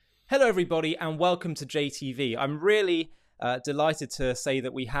Hello, everybody, and welcome to JTV. I'm really delighted to say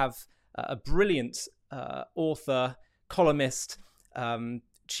that we have a brilliant author, columnist,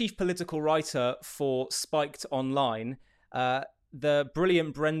 chief political writer for Spiked Online. The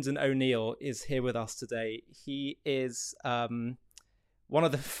brilliant Brendan O'Neill is here with us today. He is one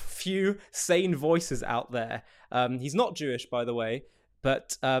of the few sane voices out there. He's not Jewish, by the way,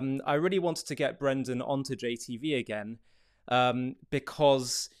 but I really wanted to get Brendan onto JTV again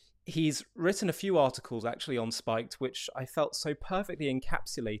because he's written a few articles actually on Spiked, which I felt so perfectly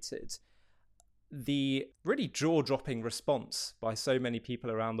encapsulated the really jaw-dropping response by so many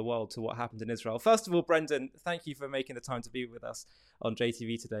people around the world to what happened in Israel. First of all, Brendan, thank you for making the time to be with us on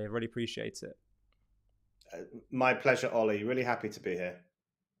JTV today. I really appreciate it. My pleasure, Ollie. Really happy to be here.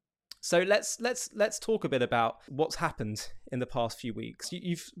 So let's talk a bit about what's happened in the past few weeks.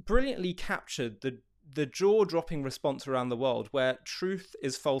 You've brilliantly captured the jaw-dropping response around the world where truth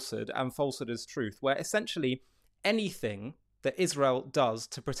is falsehood and falsehood is truth, where essentially anything that Israel does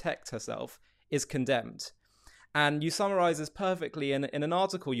to protect herself is condemned. And you summarize this perfectly in an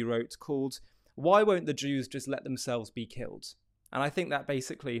article you wrote called "Why Won't the Jews Just Let Themselves Be Killed?" And I think that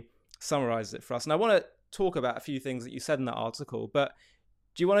basically summarizes it for us. And I want to talk about a few things that you said in that article, but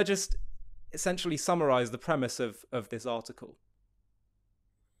do you want to just essentially summarize the premise of this article?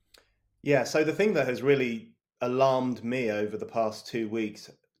 Yeah, so the thing that has really alarmed me over the past 2 weeks,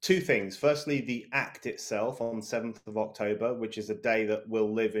 two things. Firstly, the act itself on 7th of October, which is a day that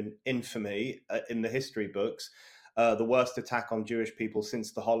will live in infamy in the history books, the worst attack on Jewish people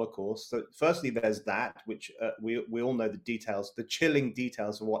since the Holocaust. So firstly, there's that, which we all know the details, the chilling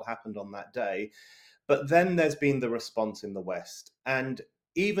details of what happened on that day. But then there's been the response in the West. And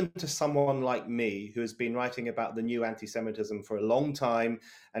even to someone like me, who has been writing about the new anti-Semitism for a long time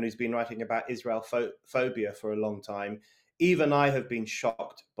and who's been writing about Israel phobia for a long time, even I have been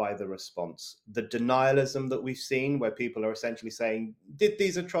shocked by the response. The denialism that we've seen, where people are essentially saying, did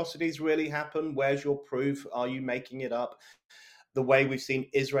these atrocities really happen? Where's your proof? Are you making it up? The way we've seen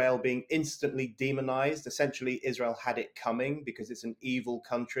Israel being instantly demonized. Essentially, Israel had it coming because it's an evil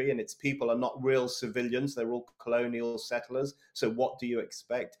country and its people are not real civilians. They're all colonial settlers. So what do you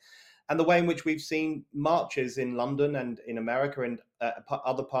expect? And the way in which we've seen marches in London and in America and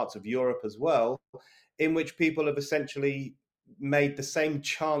other parts of Europe as well, in which people have essentially made the same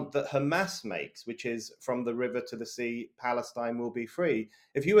chant that Hamas makes, which is from the river to the sea, Palestine will be free.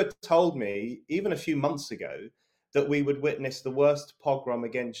 If you had told me even a few months ago that we would witness the worst pogrom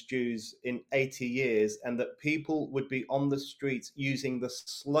against Jews in 80 years and that people would be on the streets using the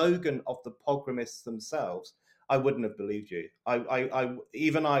slogan of the pogromists themselves, I wouldn't have believed you.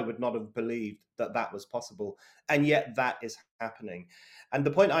 Even I would not have believed that that was possible. And yet that is happening. And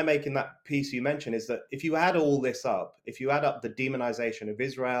the point I make in that piece you mentioned is that if you add all this up, if you add up the demonization of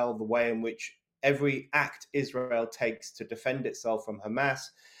Israel, the way in which every act Israel takes to defend itself from Hamas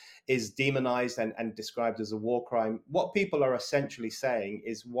is demonized and described as a war crime, what people are essentially saying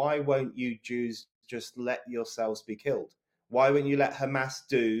is, why won't you Jews just let yourselves be killed? Why won't you let Hamas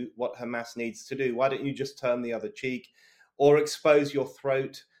do what Hamas needs to do? Why don't you just turn the other cheek or expose your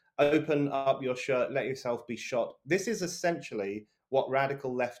throat, open up your shirt, let yourself be shot? This is essentially what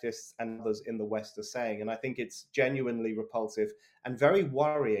radical leftists and others in the West are saying. And I think it's genuinely repulsive and very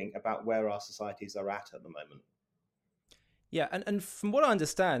worrying about where our societies are at the moment. Yeah, and from what I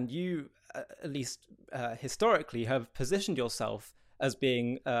understand, you, at least historically, have positioned yourself as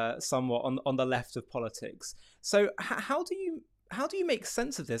being somewhat on the left of politics. So how do you make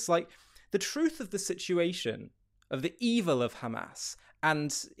sense of this? Like, the truth of the situation, of the evil of Hamas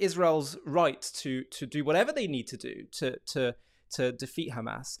and Israel's right to do whatever they need to do to defeat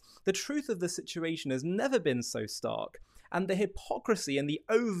Hamas. The truth of the situation has never been so stark, and the hypocrisy and the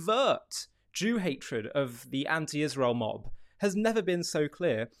overt Jew hatred of the anti-Israel mob has never been so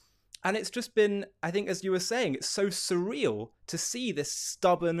clear. And it's just been, I think, as you were saying, it's so surreal to see this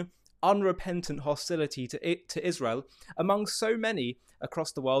stubborn, unrepentant hostility to Israel among so many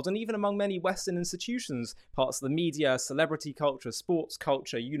across the world, and even among many Western institutions, parts of the media, celebrity culture, sports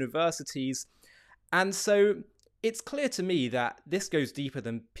culture, universities. And so it's clear to me that this goes deeper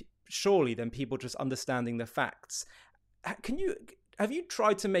than people just understanding the facts. Have you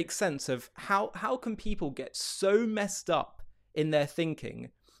tried to make sense of how can people get so messed up in their thinking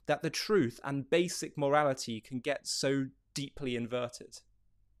that the truth and basic morality can get so deeply inverted?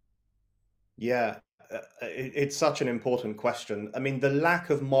 Yeah, it's such an important question. I mean, the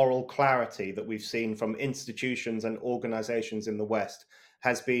lack of moral clarity that we've seen from institutions and organizations in the West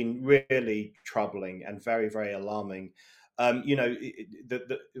has been really troubling and very, very alarming.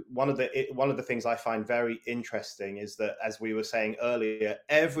 One of the things I find very interesting is that, as we were saying earlier,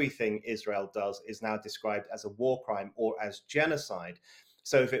 everything Israel does is now described as a war crime or as genocide.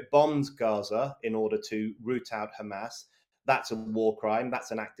 So if it bombs Gaza in order to root out Hamas, that's a war crime.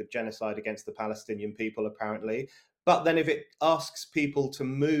 That's an act of genocide against the Palestinian people, apparently. But then if it asks people to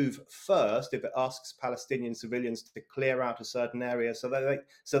move first, if it asks Palestinian civilians to clear out a certain area so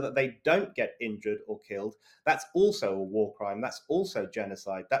that they don't get injured or killed, that's also a war crime. That's also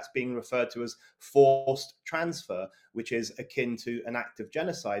genocide. That's being referred to as forced transfer, which is akin to an act of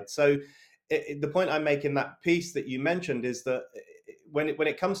genocide. So the point I make in that piece that you mentioned is that when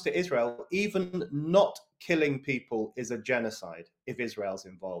it comes to Israel, even not killing people is a genocide if Israel's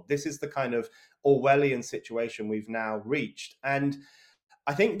involved. This is the kind of Orwellian situation we've now reached. And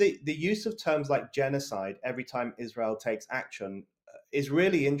I think the use of terms like genocide every time Israel takes action is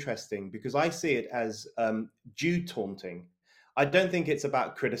really interesting, because I see it as Jew taunting. I don't think it's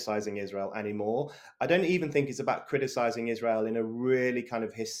about criticizing Israel anymore. I don't even think it's about criticizing Israel in a really kind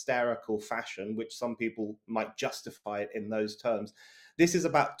of hysterical fashion, which some people might justify it in those terms. This is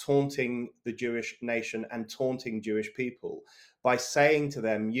about taunting the Jewish nation and taunting Jewish people by saying to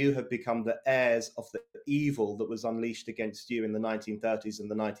them, you have become the heirs of the evil that was unleashed against you in the 1930s and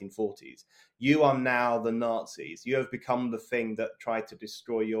the 1940s. You are now the Nazis. You have become the thing that tried to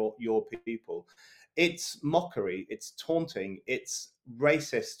destroy your people. It's mockery, it's taunting, it's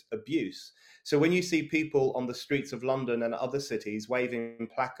racist abuse. So when you see people on the streets of London and other cities waving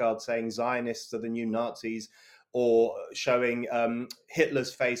placards saying Zionists are the new Nazis, or showing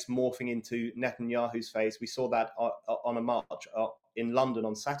Hitler's face morphing into Netanyahu's face, we saw that on a march in London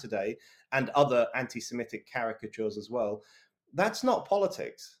on Saturday, and other anti-Semitic caricatures as well. That's not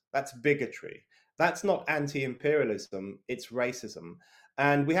politics, that's bigotry. That's not anti-imperialism, it's racism.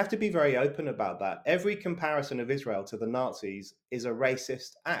 And we have to be very open about that. Every comparison of Israel to the Nazis is a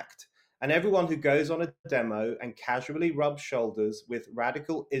racist act. And everyone who goes on a demo and casually rubs shoulders with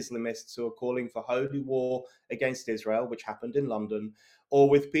radical Islamists who are calling for holy war against Israel, which happened in London, or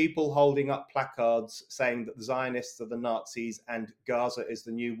with people holding up placards saying that the Zionists are the Nazis and Gaza is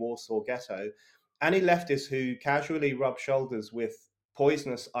the new Warsaw Ghetto, any leftist who casually rubs shoulders with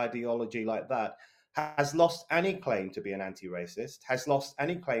poisonous ideology like that has lost any claim to be an anti-racist, has lost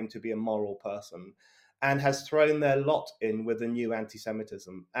any claim to be a moral person, and has thrown their lot in with a new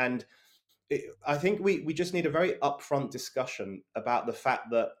anti-Semitism. And I think we just need a very upfront discussion about the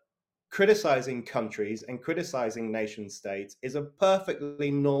fact that criticizing countries and criticizing nation states is a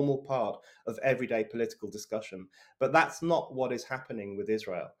perfectly normal part of everyday political discussion. But that's not what is happening with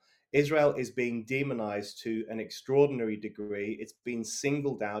Israel. Israel is being demonized to an extraordinary degree. It's been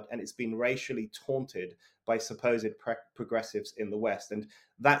singled out and it's been racially taunted by supposed progressives in the West. And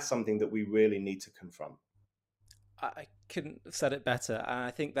that's something that we really need to confront. I couldn't have said it better. And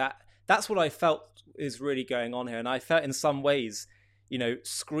I think that's what I felt is really going on here. And I felt in some ways,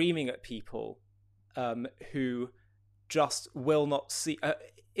 screaming at people who just will not see.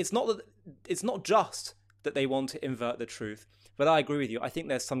 It's not just that they want to invert the truth, but I agree with you. I think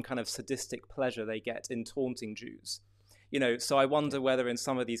there's some kind of sadistic pleasure they get in taunting Jews. So I wonder whether in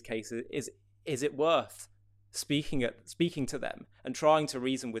some of these cases is it worth speaking to them and trying to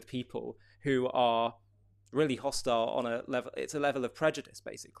reason with people who are really hostile on a level. It's a level of prejudice,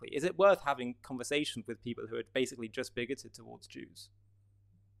 basically. Is it worth having conversations with people who are basically just bigoted towards Jews?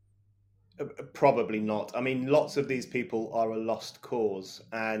 Probably not. I mean, lots of these people are a lost cause.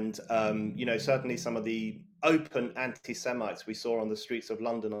 And, certainly some of the open anti-Semites we saw on the streets of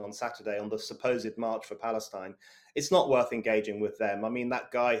London on Saturday on the supposed March for Palestine, it's not worth engaging with them. I mean,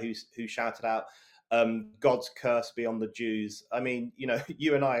 that guy who shouted out, God's curse be on the Jews. I mean,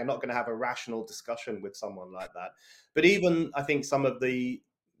 you and I are not going to have a rational discussion with someone like that. But even I think some of the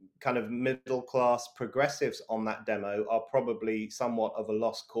kind of middle class progressives on that demo are probably somewhat of a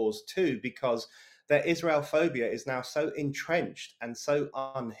lost cause too, because their Israel phobia is now so entrenched and so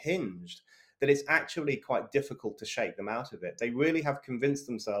unhinged that it's actually quite difficult to shake them out of it. They really have convinced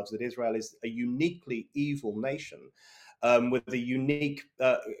themselves that Israel is a uniquely evil nation, with a unique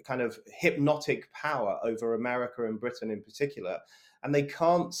kind of hypnotic power over America and Britain in particular. And they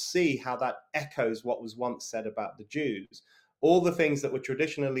can't see how that echoes what was once said about the Jews. All the things that were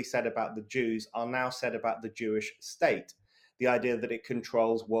traditionally said about the Jews are now said about the Jewish state. The idea that it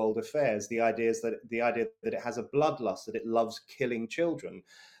controls world affairs, the idea that it has a bloodlust, that it loves killing children,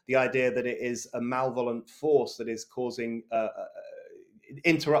 the idea that it is a malevolent force that is causing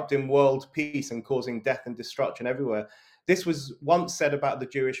interrupting world peace and causing death and destruction everywhere. This was once said about the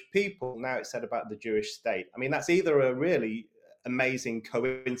Jewish people, now it's said about the Jewish state. I mean, that's either a really amazing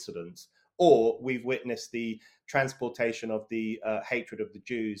coincidence, or we've witnessed the transportation of the hatred of the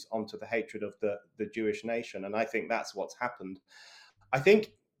Jews onto the hatred of the Jewish nation. And I think that's what's happened. I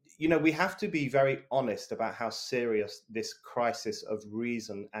think, we have to be very honest about how serious this crisis of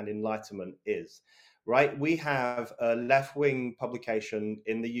reason and enlightenment is, right? We have a left-wing publication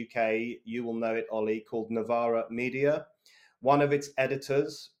in the UK, you will know it, Ollie, called Novara Media. One of its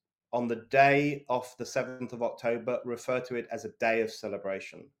editors on the day of the 7th of October referred to it as a day of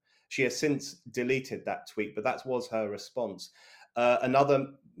celebration. She has since deleted that tweet, but that was her response. Another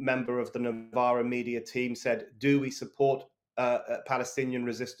member of the Novara Media team said, do we support Palestinian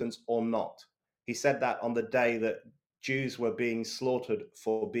resistance or not? He said that on the day that Jews were being slaughtered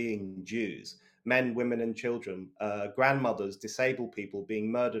for being Jews. Men, women, and children, grandmothers, disabled people being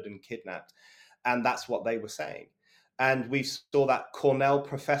murdered and kidnapped. And that's what they were saying. And we saw that Cornell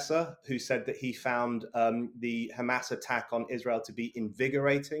professor who said that he found the Hamas attack on Israel to be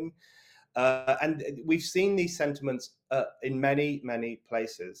invigorating. And we've seen these sentiments in many, many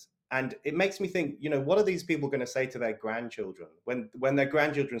places. And it makes me think, what are these people going to say to their grandchildren when their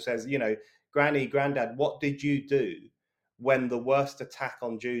grandchildren says, Granny, Granddad, what did you do when the worst attack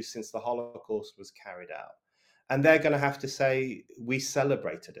on Jews since the Holocaust was carried out? And they're going to have to say, we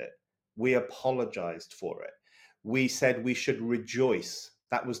celebrated it. We apologized for it. We said we should rejoice.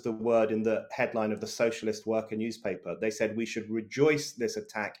 That was the word in the headline of the Socialist Worker newspaper. They said we should rejoice this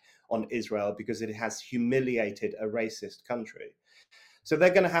attack on Israel because it has humiliated a racist country. So they're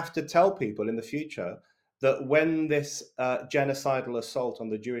going to have to tell people in the future that when this genocidal assault on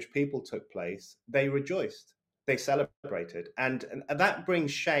the Jewish people took place, they rejoiced, they celebrated. And that brings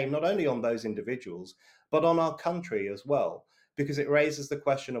shame not only on those individuals, but on our country as well, because it raises the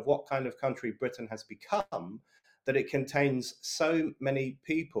question of what kind of country Britain has become, that it contains so many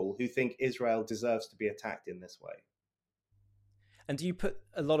people who think Israel deserves to be attacked in this way. And do you put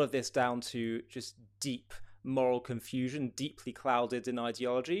a lot of this down to just deep moral confusion, deeply clouded in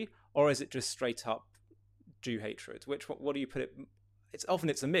ideology, or is it just straight up Jew hatred? What do you put it? It's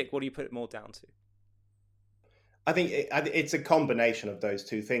a mix. What do you put it more down to? I think it's a combination of those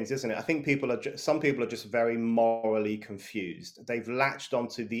two things, isn't it? I think some people are just very morally confused. They've latched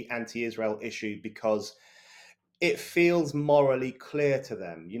onto the anti-Israel issue because it feels morally clear to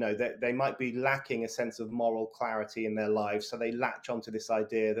them. They might be lacking a sense of moral clarity in their lives, so they latch onto this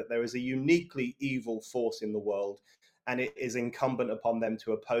idea that there is a uniquely evil force in the world, and it is incumbent upon them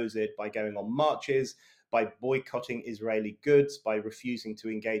to oppose it by going on marches, by boycotting Israeli goods, by refusing to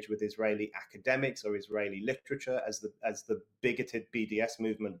engage with Israeli academics or Israeli literature as the bigoted BDS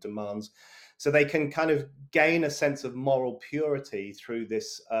movement demands. So they can kind of gain a sense of moral purity through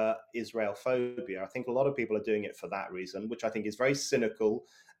this Israel phobia. I think a lot of people are doing it for that reason, which I think is very cynical,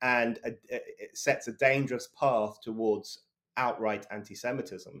 and it sets a dangerous path towards outright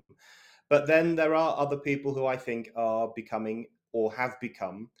anti-Semitism. But then there are other people who I think are becoming or have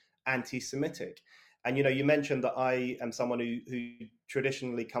become anti-Semitic. And, you mentioned that I am someone who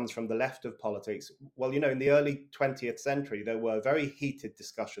traditionally comes from the left of politics. Well, in the early 20th century, there were very heated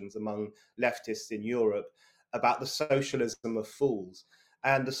discussions among leftists in Europe about the socialism of fools.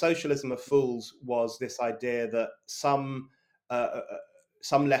 And the socialism of fools was this idea that some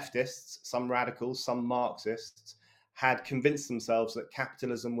leftists, some radicals, some Marxists had convinced themselves that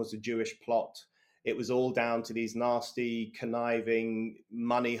capitalism was a Jewish plot. It was all down to these nasty, conniving,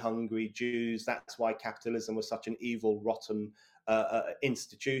 money-hungry Jews. That's why capitalism was such an evil, rotten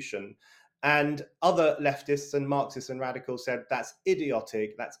institution. And other leftists and Marxists and radicals said that's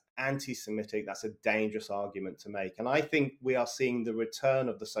idiotic, that's anti-Semitic, that's a dangerous argument to make. And I think we are seeing the return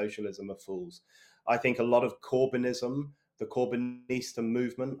of the socialism of fools. I think a lot of Corbynism, the Corbynista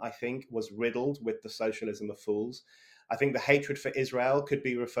movement, I think, was riddled with the socialism of fools. I think the hatred for Israel could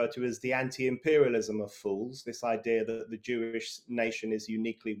be referred to as the anti-imperialism of fools, this idea that the Jewish nation is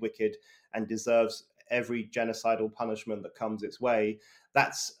uniquely wicked and deserves every genocidal punishment that comes its way.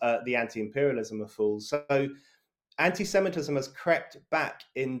 That's the anti-imperialism of fools. So anti-Semitism has crept back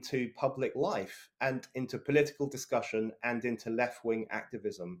into public life and into political discussion and into left-wing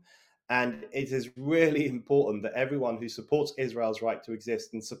activism. And it is really important that everyone who supports Israel's right to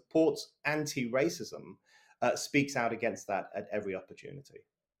exist and supports anti-racism speaks out against that at every opportunity.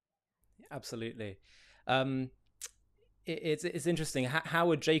 Absolutely. It's interesting.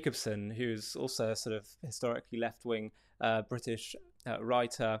 Howard Jacobson, who's also a sort of historically left-wing British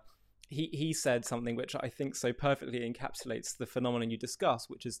writer, he said something which I think so perfectly encapsulates the phenomenon you discuss,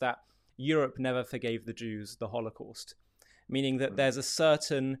 which is that Europe never forgave the Jews the Holocaust, meaning that there's a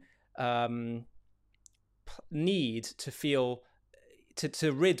certain need to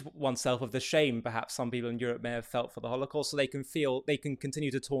to rid oneself of the shame perhaps some people in Europe may have felt for the Holocaust, so they can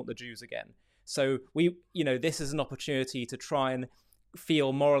continue to taunt the Jews again. So this is an opportunity to try and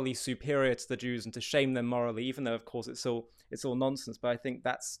feel morally superior to the Jews and to shame them morally, even though of course it's all nonsense. But I think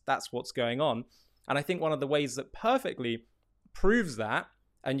that's what's going on, and I think one of the ways that perfectly proves that,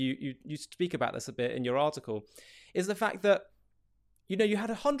 and you speak about this a bit in your article, is the fact that you had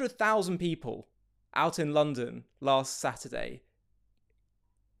 100,000 people out in London last Saturday,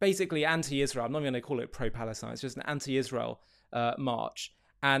 basically anti-Israel. I'm not going to call it pro-Palestine. It's just an anti-Israel march.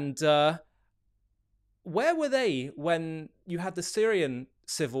 And where were they when you had the Syrian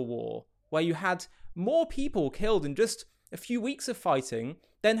civil war, where you had more people killed in just a few weeks of fighting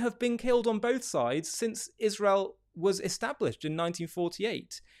than have been killed on both sides since Israel was established in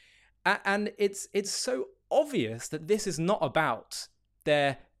 1948? And it's so obvious that this is not about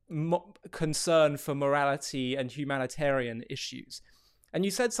their concern for morality and humanitarian issues. And you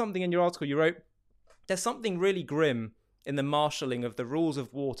said something in your article, you wrote, there's something really grim in the marshalling of the rules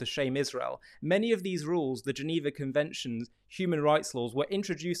of war to shame Israel. Many of these rules, the Geneva Convention's human rights laws, were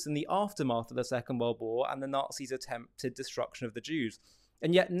introduced in the aftermath of the Second World War and the Nazis' attempted destruction of the Jews.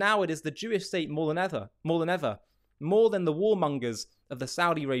 And yet now it is the Jewish state more than ever, more than the warmongers of the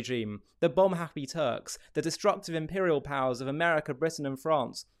Saudi regime, the bomb-happy Turks, the destructive imperial powers of America, Britain and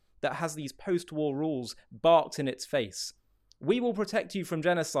France, that has these post-war rules barked in its face. We will protect you from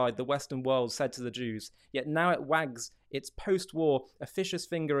genocide, the Western world said to the Jews, yet now it wags its post-war officious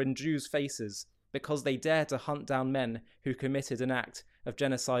finger in Jews' faces because they dare to hunt down men who committed an act of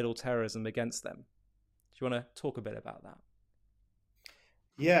genocidal terrorism against them. Do you want to talk a bit about that?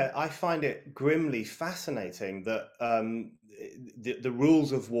 Yeah, I find it grimly fascinating that the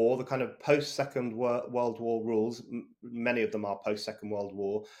rules of war, the kind of post-Second World War rules, many of them are post-Second World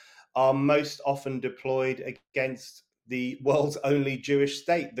War, are most often deployed against the world's only Jewish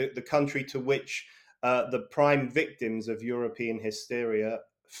state, the country to which the prime victims of European hysteria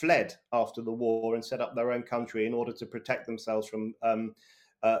fled after the war and set up their own country in order to protect themselves from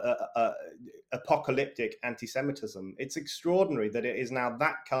apocalyptic anti-Semitism. It's extraordinary that it is now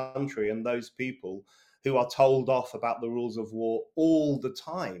that country and those people who are told off about the rules of war all the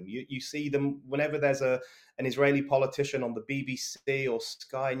time. You see them whenever there's an Israeli politician on the BBC or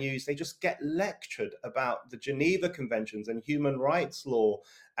Sky News, they just get lectured about the Geneva Conventions and human rights law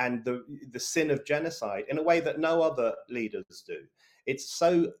and the sin of genocide in a way that no other leaders do. It's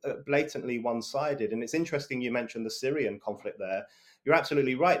so blatantly one-sided. And it's interesting you mentioned the Syrian conflict there. You're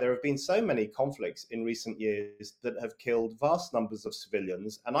absolutely right. There have been so many conflicts in recent years that have killed vast numbers of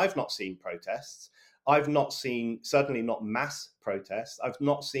civilians. And I've not seen protests. I've not seen, certainly not mass protests. I've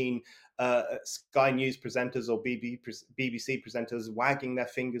not seen Sky News presenters or BBC presenters wagging their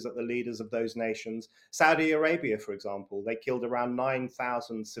fingers at the leaders of those nations. Saudi Arabia, for example, they killed around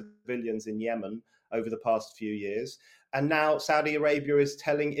 9,000 civilians in Yemen over the past few years. And now Saudi Arabia is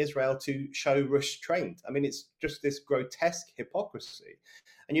telling Israel to show restraint. I mean, it's just this grotesque hypocrisy.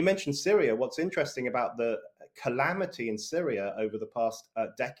 And you mentioned Syria. What's interesting about the calamity in Syria over the past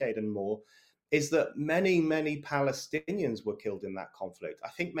decade and more is that many, many Palestinians were killed in that conflict. I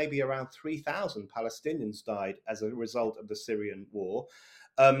think maybe around 3,000 Palestinians died as a result of the Syrian war.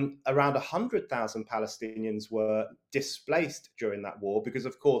 Around 100,000 Palestinians were displaced during that war because,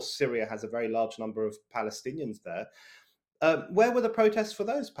 of course, Syria has a very large number of Palestinians there. Where were the protests for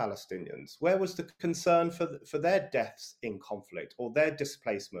those Palestinians? Where was the concern for their deaths in conflict or their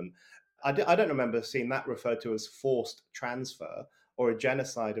displacement? I don't remember seeing that referred to as forced transfer or a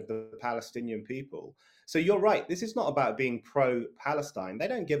genocide of the Palestinian people. So you're right, this is not about being pro-Palestine. They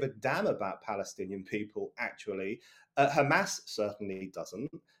don't give a damn about Palestinian people, actually. Hamas certainly doesn't.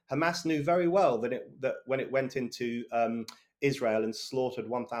 Hamas knew very well that when it went into Israel and slaughtered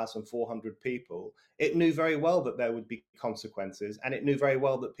 1,400 people, it knew very well that there would be consequences, and it knew very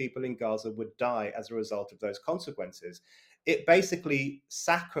well that people in Gaza would die as a result of those consequences. It basically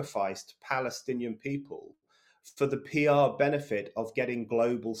sacrificed Palestinian people for the PR benefit of getting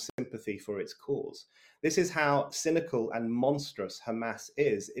global sympathy for its cause. This is how cynical and monstrous Hamas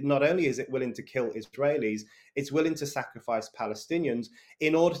is. Not only is it willing to kill Israelis, it's willing to sacrifice Palestinians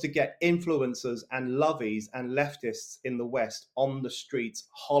in order to get influencers and lovies and leftists in the West on the streets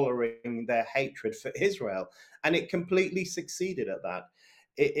hollering their hatred for Israel. And it completely succeeded at that.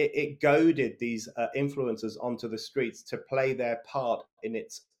 It goaded these influencers onto the streets to play their part in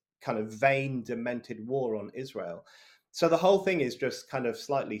its kind of vain, demented war on Israel. So the whole thing is just kind of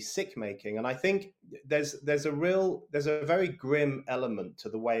slightly sick-making. And I think there's a very grim element to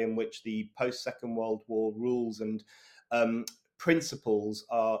the way in which the post-Second World War rules and principles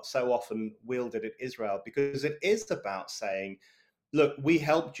are so often wielded at Israel, because it is about saying, look, we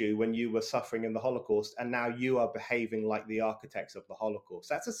helped you when you were suffering in the Holocaust, and now you are behaving like the architects of the Holocaust.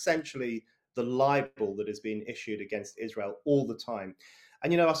 That's essentially the libel that is being issued against Israel all the time.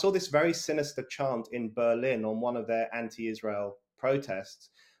 And, I saw this very sinister chant in Berlin on one of their anti Israel protests,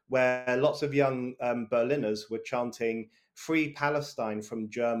 where lots of young Berliners were chanting, "Free Palestine from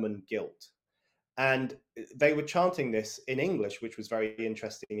German guilt." And they were chanting this in English, which was very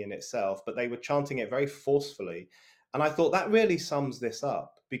interesting in itself, but they were chanting it very forcefully. And I thought that really sums this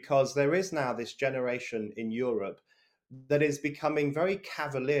up, because there is now this generation in Europe that is becoming very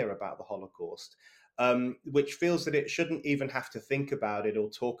cavalier about the Holocaust, which feels that it shouldn't even have to think about it or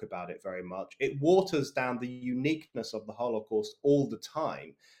talk about it very much. It waters down the uniqueness of the Holocaust all the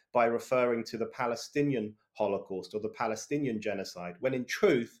time by referring to the Palestinian Holocaust or the Palestinian genocide, when in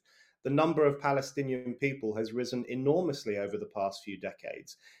truth, the number of Palestinian people has risen enormously over the past few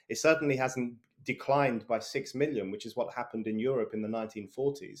decades. It certainly hasn't declined by 6 million, which is what happened in Europe in the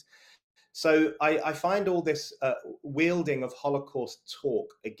 1940s. So I find all this wielding of Holocaust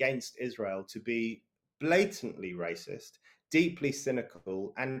talk against Israel to be blatantly racist, deeply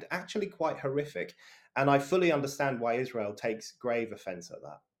cynical, and actually quite horrific. And I fully understand why Israel takes grave offense at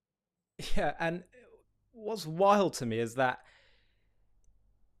that. Yeah, and what's wild to me is that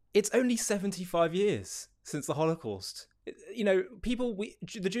it's only 75 years since the Holocaust.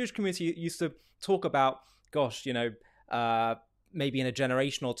 The Jewish community used to talk about, gosh, maybe in a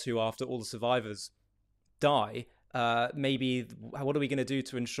generation or two after all the survivors die, maybe what are we going to do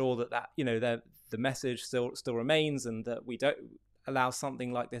to ensure that the message still remains and that we don't allow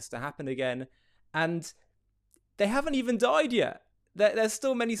something like this to happen again. And they haven't even died yet. There's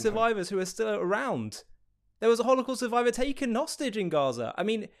still many survivors who are still around. There was a Holocaust survivor taken hostage in Gaza. I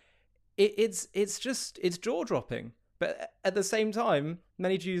mean, it's jaw-dropping. But at the same time,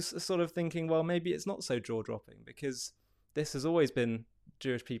 many Jews are sort of thinking, well, maybe it's not so jaw-dropping because this has always been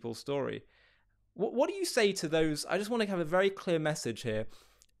Jewish people's story. What do you say to those? I just want to have a very clear message here,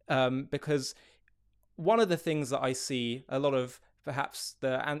 because one of the things that I see a lot of perhaps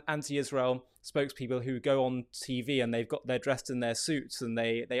the anti-Israel spokespeople who go on TV and they're dressed in their suits and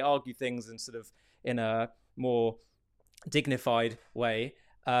they argue things in a more dignified way,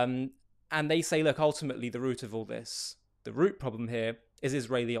 and they say, look, ultimately the root of all this, the root problem here is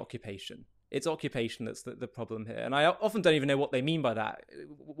Israeli occupation. It's occupation that's the problem here. And I often don't even know what they mean by that.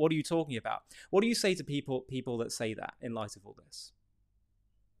 What are you talking about? What do you say to people that say that in light of all this?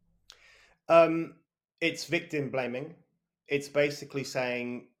 It's victim blaming. It's basically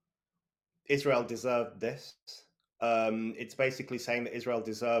saying Israel deserved this. It's basically saying that Israel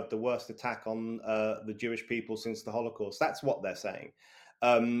deserved the worst attack on the Jewish people since the Holocaust. That's what they're saying.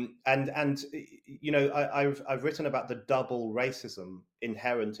 I've written about the double racism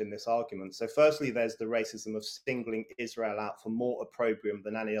inherent in this argument. So firstly, there's the racism of singling Israel out for more opprobrium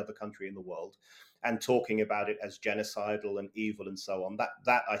than any other country in the world and talking about it as genocidal and evil and so on.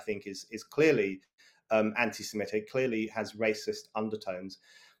 That I think is clearly anti-Semitic, clearly has racist undertones.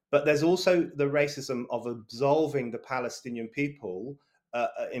 But there's also the racism of absolving the Palestinian people,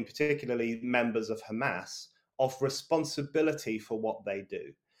 in particularly members of Hamas, of responsibility for what they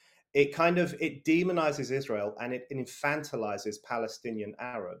do. It demonizes Israel and it infantilizes Palestinian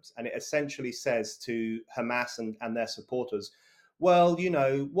Arabs. And it essentially says to Hamas and their supporters, well,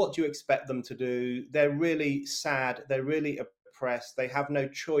 what do you expect them to do? They're really sad. They're really oppressed. They have no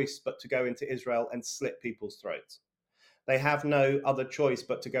choice but to go into Israel and slit people's throats. They have no other choice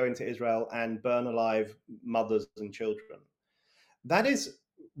but to go into Israel and burn alive mothers and children. That is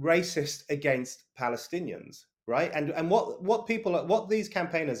racist against Palestinians, right? And what these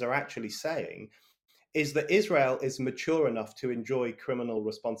campaigners are actually saying is that Israel is mature enough to enjoy criminal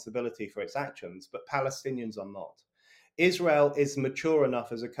responsibility for its actions, but Palestinians are not. Israel is mature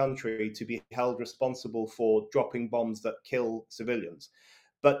enough as a country to be held responsible for dropping bombs that kill civilians,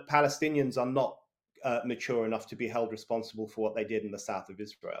 but Palestinians are not mature enough to be held responsible for what they did in the south of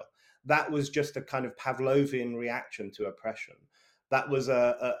Israel. That was just a kind of Pavlovian reaction to oppression. That was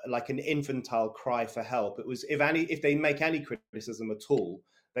like an infantile cry for help. It was if they make any criticism at all,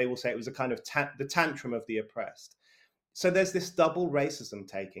 they will say it was a kind of the tantrum of the oppressed. So there's this double racism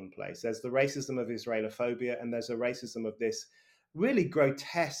taking place. There's the racism of Israelophobia, and there's a racism of this really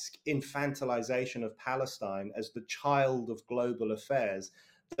grotesque infantilization of Palestine as the child of global affairs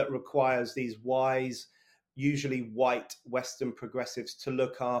that requires these wise, usually white Western progressives to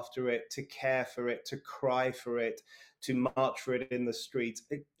look after it, to care for it, to cry for it, to march for it in the streets.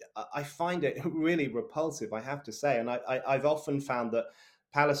 I find it really repulsive, I have to say. And I've often found that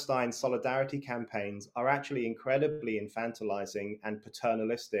Palestine solidarity campaigns are actually incredibly infantilizing and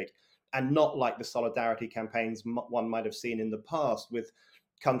paternalistic and not like the solidarity campaigns one might have seen in the past with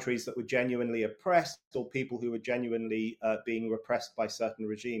countries that were genuinely oppressed or people who were genuinely being repressed by certain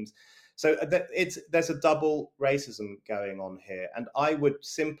regimes. So there's a double racism going on here. And I would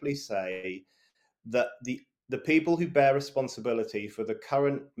simply say that the people who bear responsibility for the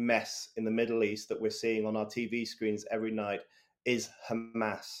current mess in the Middle East that we're seeing on our TV screens every night is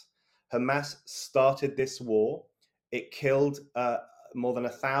Hamas. Hamas started this war. It killed more than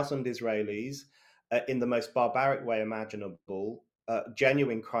 1,000 Israelis in the most barbaric way imaginable,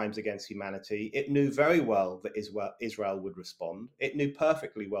 genuine crimes against humanity. It knew very well that Israel would respond. It knew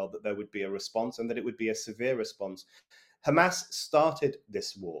perfectly well that there would be a response and that it would be a severe response. Hamas started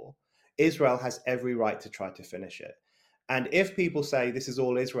this war. Israel has every right to try to finish it. And if people say this is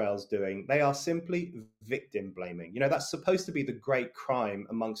all Israel's doing, they are simply victim blaming. That's supposed to be the great crime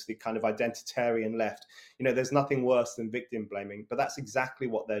amongst the kind of identitarian left. There's nothing worse than victim blaming, but that's exactly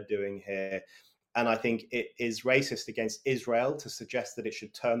what they're doing here. And I think it is racist against Israel to suggest that it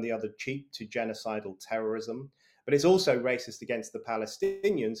should turn the other cheek to genocidal terrorism. But it's also racist against the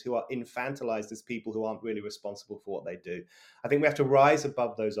Palestinians, who are infantilized as people who aren't really responsible for what they do. I think we have to rise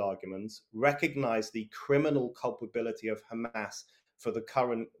above those arguments, recognize the criminal culpability of Hamas for the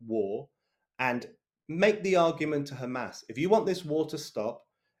current war, and make the argument to Hamas. If you want this war to stop,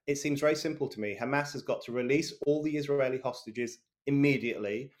 it seems very simple to me. Hamas has got to release all the Israeli hostages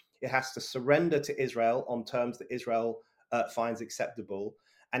immediately. It has to surrender to Israel on terms that Israel finds acceptable,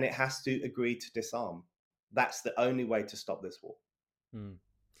 and it has to agree to disarm. That's the only way to stop this war.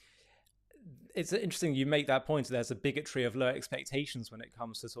 It's interesting you make that point. There's a bigotry of low expectations when it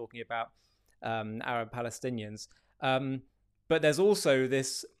comes to talking about Arab Palestinians. But there's also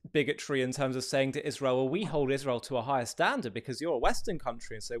this bigotry in terms of saying to Israel, well, we hold Israel to a higher standard because you're a Western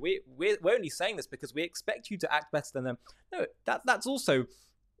country. And so we're only saying this because we expect you to act better than them. No, that's also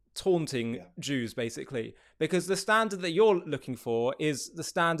taunting Jews, basically, because the standard that you're looking for is the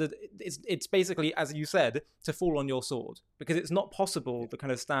standard. It's basically, as you said, to fall on your sword, because it's not possible. The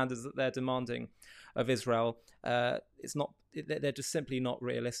kind of standards that they're demanding of Israel, it's not. They're just simply not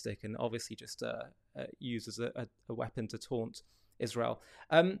realistic, and obviously just used as a weapon to taunt Israel.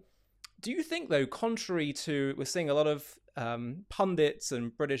 Do you think, though, contrary to, we're seeing a lot of pundits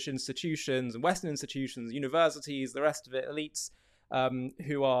and British institutions and Western institutions, universities, the rest of it, elites,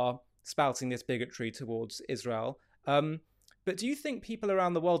 who are spouting this bigotry towards Israel. But do you think people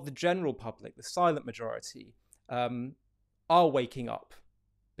around the world, the general public, the silent majority, are waking up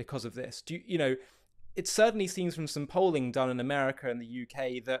because of this? It certainly seems from some polling done in America and the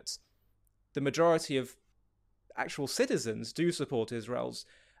UK that the majority of actual citizens do support Israel's,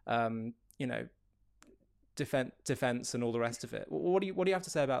 defense and all the rest of it. What do you have to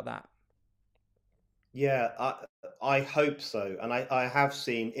say about that? Yeah, I hope so. And I have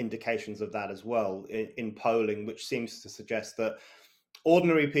seen indications of that as well in polling, which seems to suggest that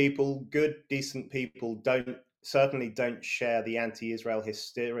ordinary people, good, decent people, certainly don't share the anti-Israel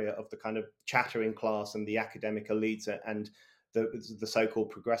hysteria of the kind of chattering class and the academic elites and the so-called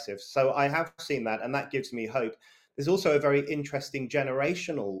progressives. So I have seen that, and that gives me hope. There's also a very interesting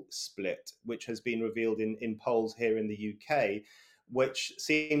generational split, which has been revealed in polls here in the UK, which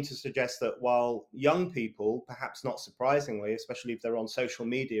seem to suggest that while young people, perhaps not surprisingly, especially if they're on social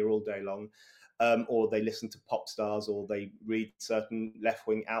media all day long, or they listen to pop stars or they read certain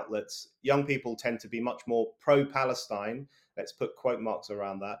left-wing outlets, young people tend to be much more pro-Palestine, let's put quote marks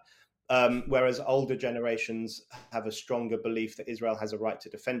around that, whereas older generations have a stronger belief that Israel has a right to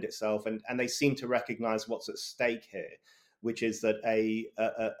defend itself, and they seem to recognize what's at stake here, which is that a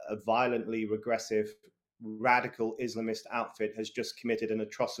violently regressive radical Islamist outfit has just committed an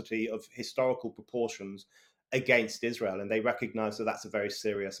atrocity of historical proportions against Israel, and they recognize that that's a very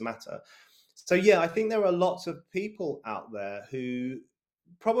serious matter. So I think there are lots of people out there who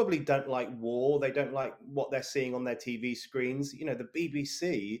probably don't like war. They don't like what they're seeing on their TV screens. The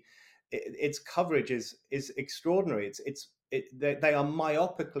BBC, its coverage is extraordinary. They are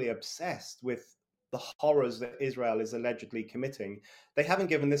myopically obsessed with the horrors that Israel is allegedly committing. They haven't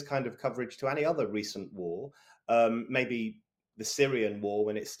given this kind of coverage to any other recent war, maybe the Syrian war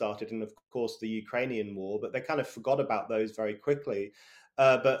when it started, and of course the Ukrainian war, but they kind of forgot about those very quickly.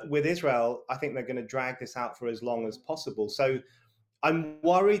 But with Israel, I think they're going to drag this out for as long as possible. So I'm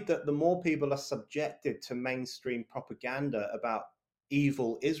worried that the more people are subjected to mainstream propaganda about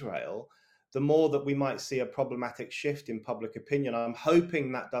evil Israel, the more that we might see a problematic shift in public opinion. I'm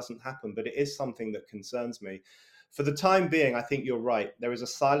hoping that doesn't happen, but it is something that concerns me. For the time being, I think you're right. There is a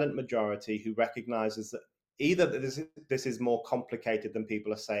silent majority who recognizes that either this is more complicated than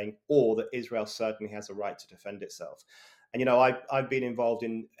people are saying, or that Israel certainly has a right to defend itself. And, I've been involved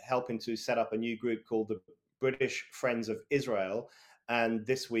in helping to set up a new group called the British Friends of Israel. And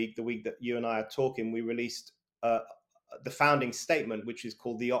this week, the week that you and I are talking, we released the founding statement, which is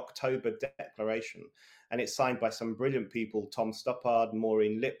called the October Declaration. And it's signed by some brilliant people: Tom Stoppard,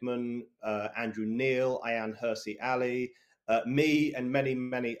 Maureen Lipman, Andrew Neil, Ayaan Hirsi Ali, me, and many,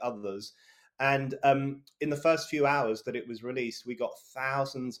 many others. And in the first few hours that it was released, we got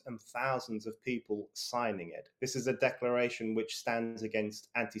thousands and thousands of people signing it. This is a declaration which stands against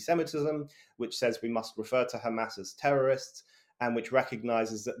anti-Semitism, which says we must refer to Hamas as terrorists, and which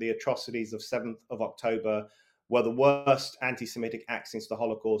recognizes that the atrocities of 7th of October were the worst anti-Semitic acts since the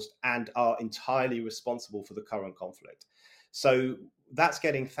Holocaust and are entirely responsible for the current conflict. So that's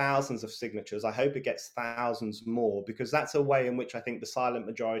getting thousands of signatures. I hope it gets thousands more, because that's a way in which I think the silent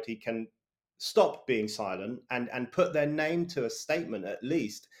majority can stop being silent and put their name to a statement, at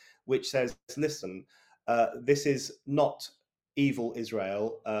least, which says, listen, this is not evil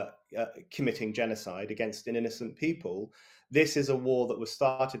Israel committing genocide against an innocent people. This is a war that was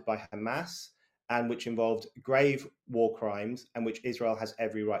started by Hamas and which involved grave war crimes and which Israel has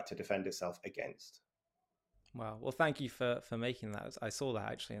every right to defend itself against. Wow. Well, thank you for making that. I saw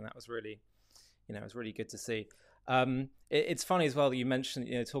that actually, and that was really, it was really good to see. It's funny as well that you mentioned,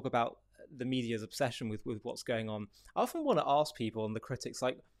 talk about the media's obsession with what's going on. I often want to ask people and the critics,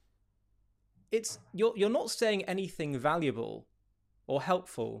 like, you're not saying anything valuable or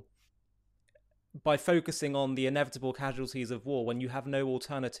helpful by focusing on the inevitable casualties of war when you have no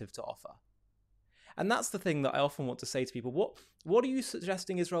alternative to offer. And that's the thing that I often want to say to people. What are you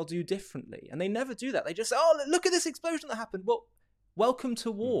suggesting Israel do differently? And they never do that. They just say, oh, look at this explosion that happened. Well, welcome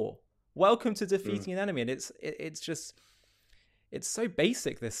to war. Welcome to defeating an enemy. And it's so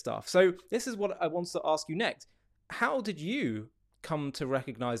basic, this stuff. So this is what I want to ask you next. How did you come to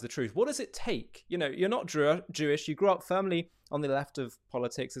recognize the truth? What does it take? You're not Jewish. You grew up firmly on the left of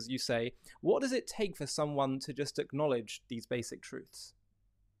politics, as you say. What does it take for someone to just acknowledge these basic truths?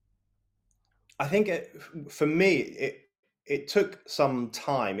 I think for me, it took some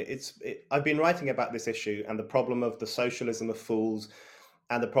time. I've been writing about this issue and the problem of the socialism of fools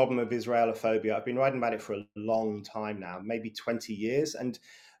and the problem of Israelophobia. I've been writing about it for a long time now, maybe 20 years. And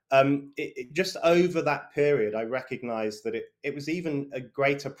just over that period, I recognized that it was even a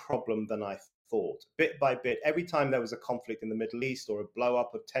greater problem than I thought. Bit by bit, every time there was a conflict in the Middle East or a blow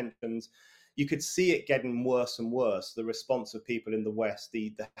up of tensions, you could see it getting worse and worse. The response of people in the West,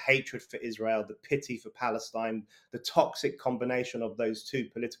 the hatred for Israel, the pity for Palestine, the toxic combination of those two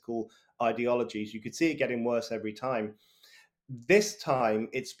political ideologies, you could see it getting worse every time. This time,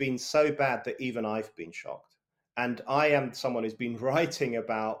 it's been so bad that even I've been shocked. And I am someone who's been writing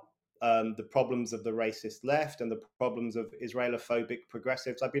about the problems of the racist left and the problems of Israelophobic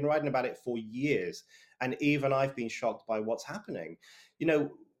progressives. I've been writing about it for years. And even I've been shocked by what's happening.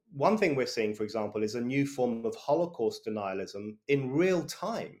 One thing we're seeing, for example, is a new form of Holocaust denialism in real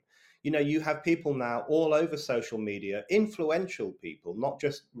time. You have people now all over social media, influential people, not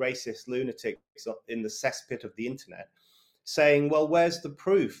just racist lunatics in the cesspit of the internet, saying, well, where's the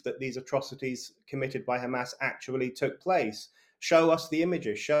proof that these atrocities committed by Hamas actually took place? Show us the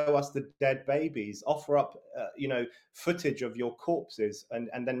images, show us the dead babies, offer up, footage of your corpses,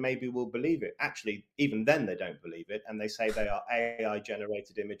 and then maybe we'll believe it. Actually, even then they don't believe it, and they say they are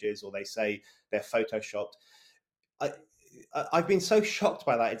AI-generated images, or they say they're photoshopped. I've been so shocked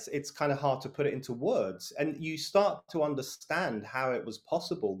by that. It's kind of hard to put it into words, and you start to understand how it was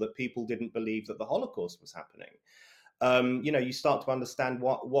possible that people didn't believe that the Holocaust was happening. You start to understand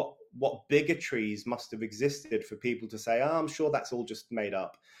what bigotries must have existed for people to say, I'm sure that's all just made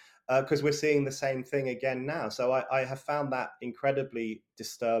up, because we're seeing the same thing again now. So I have found that incredibly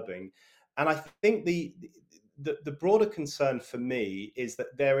disturbing. And I think the broader concern for me is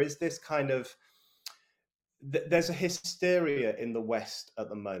that there is this kind of, there's a hysteria in the West at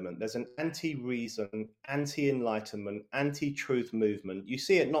the moment. There's an anti-reason, anti-enlightenment, anti-truth movement. You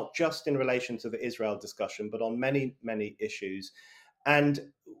see it not just in relation to the Israel discussion, but on many, many issues.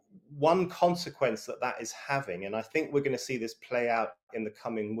 And one consequence that is having, and I think we're going to see this play out in the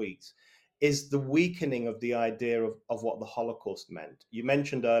coming weeks, is the weakening of the idea of what the Holocaust meant. You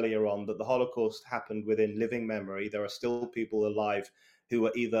mentioned earlier on that the Holocaust happened within living memory. There are still people alive who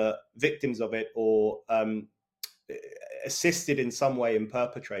were either victims of it or assisted in some way in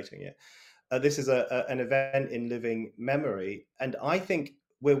perpetrating it. This is an event in living memory. And I think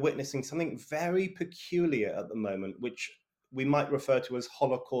we're witnessing something very peculiar at the moment, which we might refer to as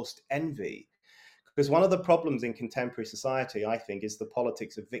Holocaust envy. Because one of the problems in contemporary society, I think, is the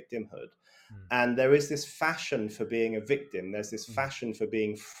politics of victimhood. Mm. And there is this fashion for being a victim. There's this Mm. fashion for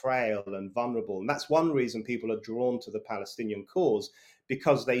being frail and vulnerable. And that's one reason people are drawn to the Palestinian cause,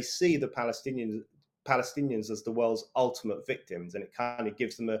 because they see the Palestinians as the world's ultimate victims. And it kind of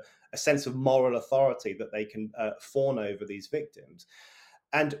gives them a sense of moral authority that they can fawn over these victims.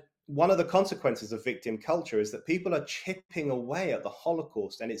 And one of the consequences of victim culture is that people are chipping away at the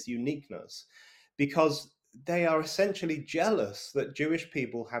Holocaust and its uniqueness, because they are essentially jealous that Jewish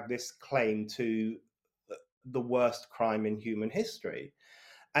people have this claim to the worst crime in human history.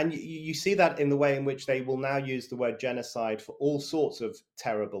 And you see that in the way in which they will now use the word genocide for all sorts of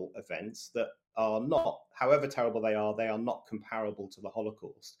terrible events that are not, however terrible they are not comparable to the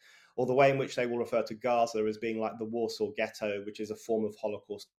Holocaust. Or the way in which they will refer to Gaza as being like the Warsaw Ghetto, which is a form of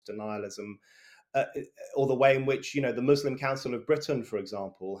Holocaust denialism. Or the way in which, the Muslim Council of Britain, for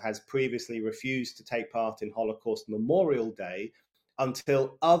example, has previously refused to take part in Holocaust Memorial Day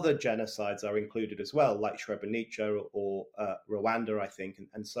until other genocides are included as well, like Srebrenica or Rwanda, I think,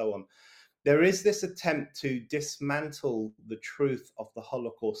 and so on. There is this attempt to dismantle the truth of the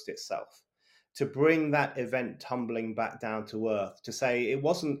Holocaust itself, to bring that event tumbling back down to earth, to say it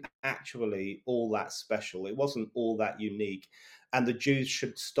wasn't actually all that special, it wasn't all that unique, and the Jews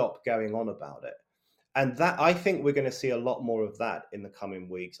should stop going on about it. And that, I think we're going to see a lot more of that in the coming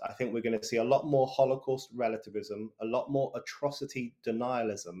weeks. I think we're going to see a lot more Holocaust relativism, a lot more atrocity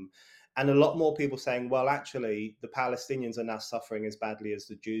denialism, and a lot more people saying, well, actually, the Palestinians are now suffering as badly as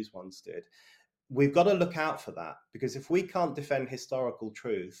the Jews once did. We've got to look out for that, because if we can't defend historical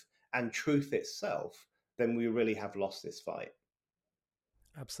truth and truth itself, then we really have lost this fight.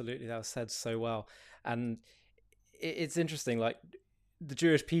 Absolutely, that was said so well. And it's interesting, like the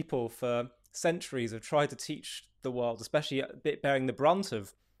Jewish people for centuries have tried to teach the world, especially a bit bearing the brunt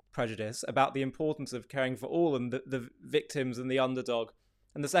of prejudice, about the importance of caring for all and the victims and the underdog.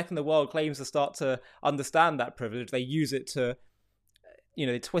 And the second the world claims to start to understand that privilege, they use it to,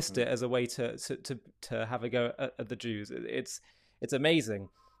 they twist it as a way to have a go at the Jews. It's amazing.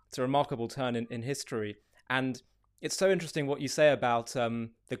 It's a remarkable turn in history. And it's so interesting what you say about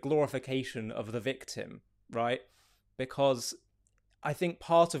the glorification of the victim, right? Because I think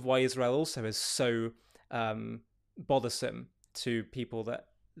part of why Israel also is so bothersome to people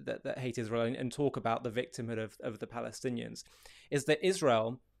that hate Israel and talk about the victimhood of the Palestinians is that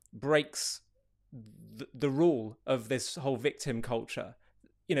Israel breaks the rule of this whole victim culture.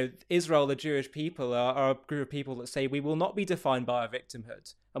 Israel, the Jewish people, are a group of people that say we will not be defined by our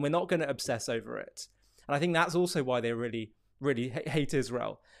victimhood and we're not going to obsess over it. And I think that's also why they really, really hate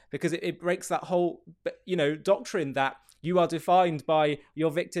Israel, because it breaks that whole, doctrine that you are defined by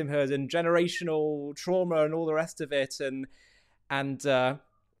your victimhood and generational trauma and all the rest of it. And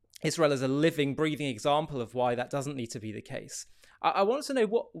Israel is a living, breathing example of why that doesn't need to be the case. I want to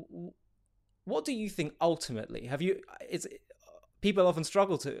know what do you think ultimately? People often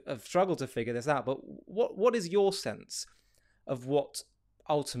struggle to figure this out, but what is your sense of what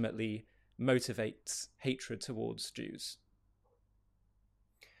ultimately motivates hatred towards Jews?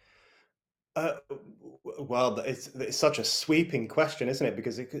 Well, it's such a sweeping question, isn't it?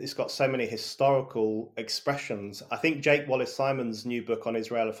 Because it's got so many historical expressions. I think Jake Wallace-Simon's new book on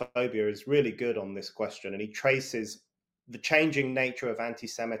Israelophobia is really good on this question, and he traces the changing nature of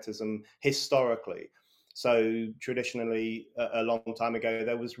anti-Semitism historically. So traditionally, a long time ago,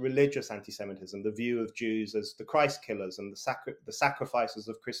 there was religious anti-Semitism, the view of Jews as the Christ killers and the sacrifices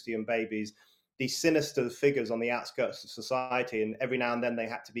of Christian babies, these sinister figures on the outskirts of society, and every now and then they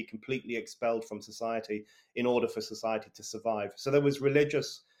had to be completely expelled from society in order for society to survive. So there was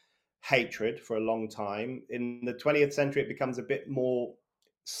religious hatred for a long time. In the 20th century, it becomes a bit more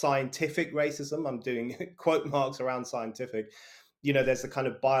scientific racism. I'm doing quote marks around scientific. There's the kind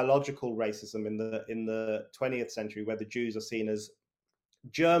of biological racism in the 20th century, where the Jews are seen as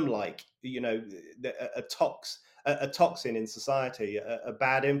germ-like, a toxin in society, a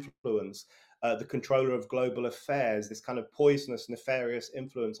bad influence, the controller of global affairs, this kind of poisonous, nefarious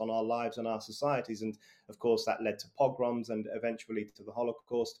influence on our lives and our societies. And of course, that led to pogroms and eventually to the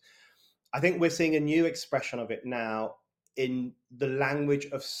Holocaust. I think we're seeing a new expression of it now in the language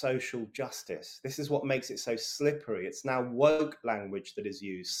of social justice. This is what makes it so slippery. It's now woke language that is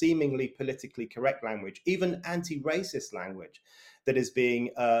used, seemingly politically correct language, even anti-racist language that is being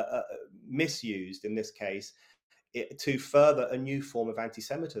misused in this case to further a new form of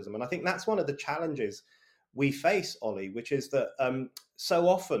anti-Semitism. And I think that's one of the challenges we face, Ollie, which is that so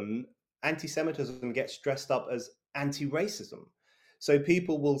often anti-Semitism gets dressed up as anti-racism. So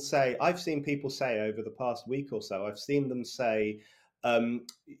people will say, I've seen people say over the past week or so, I've seen them say,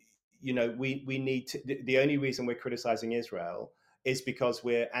 we need to. The only reason we're criticizing Israel is because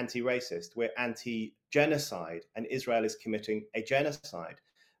we're anti-racist, we're anti-genocide, and Israel is committing a genocide.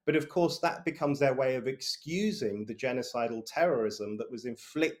 But of course, that becomes their way of excusing the genocidal terrorism that was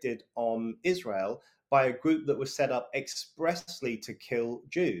inflicted on Israel by a group that was set up expressly to kill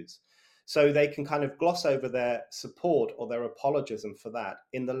Jews. So they can kind of gloss over their support or their apologism for that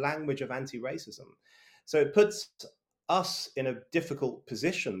in the language of anti-racism. So it puts us in a difficult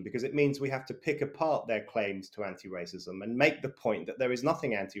position because it means we have to pick apart their claims to anti-racism and make the point that there is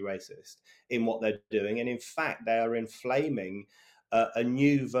nothing anti-racist in what they're doing. And in fact, they are inflaming a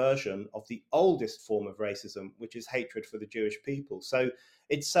new version of the oldest form of racism, which is hatred for the Jewish people. So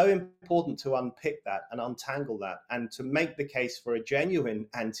it's so important to unpick that and untangle that and to make the case for a genuine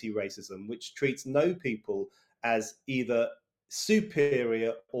anti-racism, which treats no people as either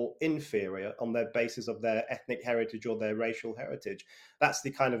superior or inferior on their basis of their ethnic heritage or their racial heritage. That's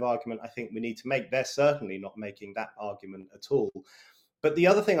the kind of argument I think we need to make. They're certainly not making that argument at all. But the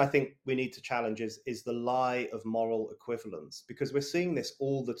other thing I think we need to challenge is the lie of moral equivalence, because we're seeing this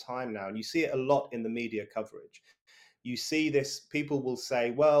all the time now, and you see it a lot in the media coverage. You see this, people will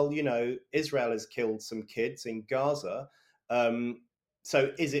say, well, Israel has killed some kids in Gaza,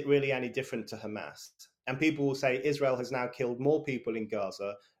 so is it really any different to Hamas? And people will say Israel has now killed more people in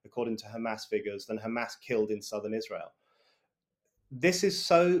Gaza, according to Hamas figures, than Hamas killed in southern Israel. This is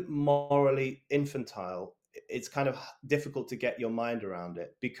so morally infantile. It's kind of difficult to get your mind around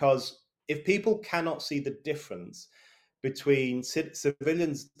it, because if people cannot see the difference between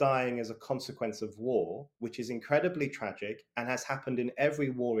civilians dying as a consequence of war, which is incredibly tragic and has happened in every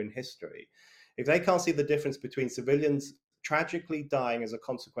war in history, if they can't see the difference between civilians tragically dying as a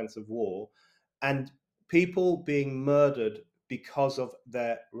consequence of war and people being murdered because of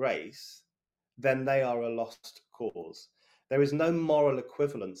their race, then they are a lost cause. There is no moral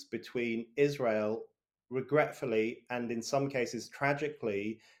equivalence between Israel, regretfully and in some cases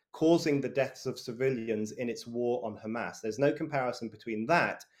tragically, causing the deaths of civilians in its war on Hamas. There's no comparison between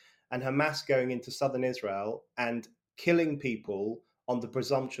that and Hamas going into southern Israel and killing people on the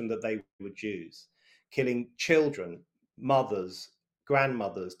presumption that they were Jews, killing children, mothers,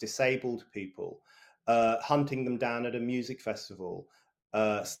 grandmothers, disabled people, hunting them down at a music festival,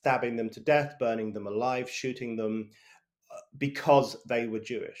 stabbing them to death, burning them alive, shooting them because they were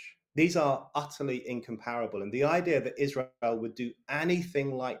Jewish. These are utterly incomparable. And the idea that Israel would do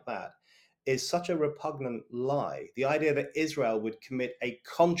anything like that is such a repugnant lie. The idea that Israel would commit a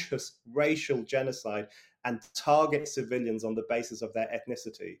conscious racial genocide and target civilians on the basis of their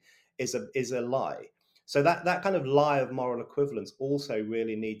ethnicity is a lie. So that kind of lie of moral equivalence also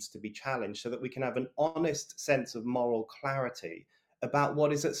really needs to be challenged so that we can have an honest sense of moral clarity about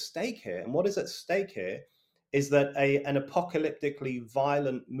what is at stake here. And what is at stake here is that an apocalyptically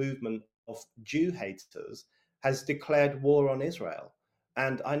violent movement of Jew haters has declared war on Israel.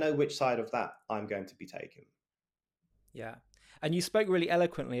 And I know which side of that I'm going to be taking. Yeah. And you spoke really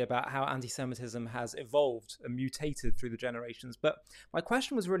eloquently about how anti-Semitism has evolved and mutated through the generations. But my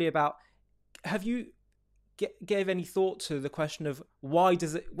question was really about, have you gave any thought to the question of why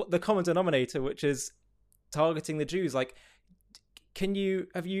does it, what the common denominator, which is targeting the Jews? Like, have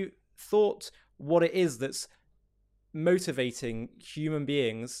you thought what it is that's motivating human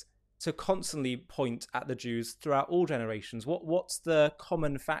beings to constantly point at the Jews throughout all generations? What's the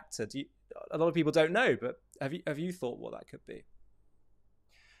common factor? A lot of people don't know, but have you thought what that could be?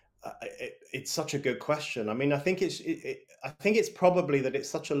 It's such a good question. I mean, I think it's probably that it's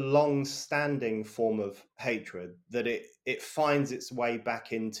such a long-standing form of hatred that it finds its way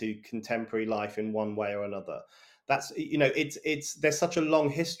back into contemporary life in one way or another. That's, there's such a long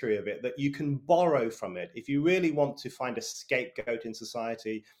history of it that you can borrow from it. If you really want to find a scapegoat in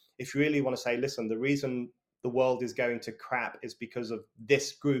society, if you really want to say, listen, the reason the world is going to crap is because of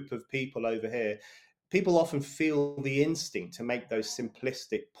this group of people over here, people often feel the instinct to make those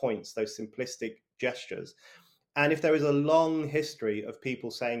simplistic points, those simplistic gestures. And if there is a long history of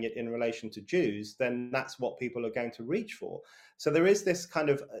people saying it in relation to Jews, then that's what people are going to reach for. So there is this kind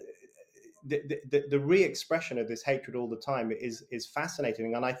of the re-expression of this hatred all the time is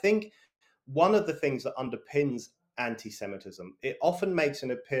fascinating. And I think one of the things that underpins anti-Semitism, it often makes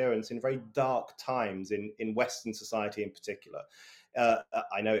an appearance in very dark times in Western society in particular.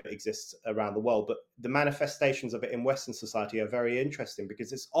 I know it exists around the world, but the manifestations of it in Western society are very interesting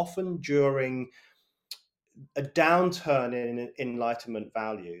because it's often during a downturn in Enlightenment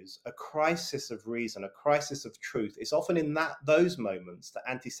values, a crisis of reason, a crisis of truth. It's often in those moments that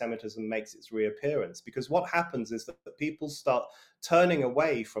anti-Semitism makes its reappearance, because what happens is that people start turning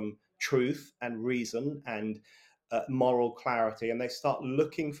away from truth and reason and moral clarity, and they start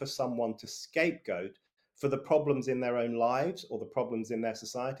looking for someone to scapegoat for the problems in their own lives, or the problems in their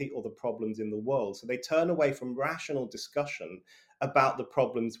society, or the problems in the world. So they turn away from rational discussion about the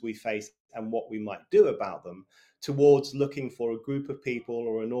problems we face and what we might do about them, towards looking for a group of people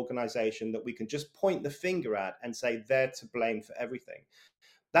or an organization that we can just point the finger at and say they're to blame for everything.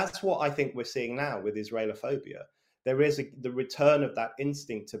 That's what I think we're seeing now with Israelophobia. There is the return of that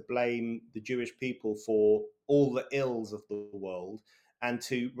instinct to blame the Jewish people for all the ills of the world and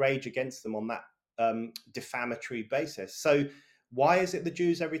to rage against them on that defamatory basis. So why is it the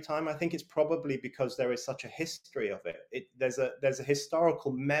Jews every time? I think it's probably because there is such a history of it. There's a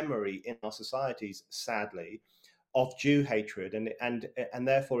historical memory in our societies, sadly, of Jew hatred, and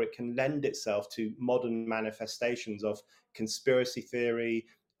therefore it can lend itself to modern manifestations of conspiracy theory,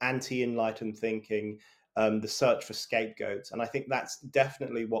 anti-enlightened thinking, the search for scapegoats. And I think that's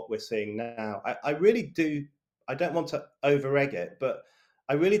definitely what we're seeing now. I really do. I don't want to over-egg it, but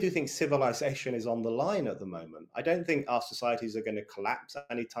I really do think civilization is on the line at the moment. I don't think our societies are going to collapse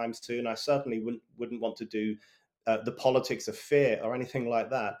anytime soon. I certainly wouldn't want to do the politics of fear or anything like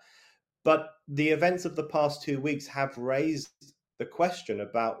that. But the events of the past 2 weeks have raised the question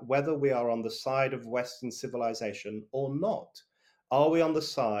about whether we are on the side of Western civilization or not. Are we on the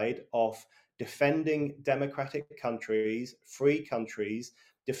side of defending democratic countries, free countries,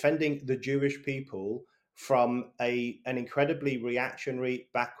 defending the Jewish people from an incredibly reactionary,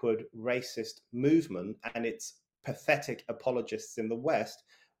 backward, racist movement and its pathetic apologists in the West?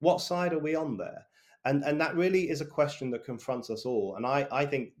 What side are we on there? And that really is a question that confronts us all. And I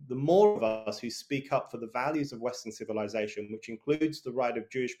think the more of us who speak up for the values of Western civilization, which includes the right of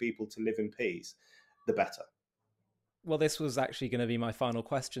Jewish people to live in peace, the better. Well, this was actually going to be my final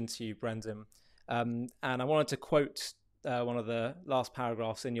question to you, Brendan. And I wanted to quote one of the last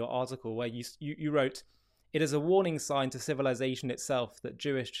paragraphs in your article where you wrote, "It is a warning sign to civilization itself that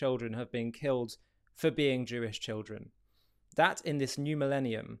Jewish children have been killed for being Jewish children. That in this new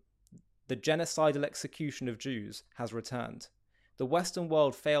millennium, the genocidal execution of Jews has returned. The Western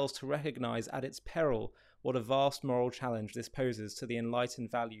world fails to recognize at its peril what a vast moral challenge this poses to the enlightened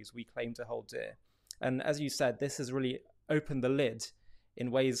values we claim to hold dear." And as you said, this has really opened the lid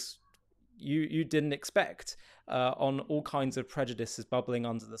in ways you didn't expect on all kinds of prejudices bubbling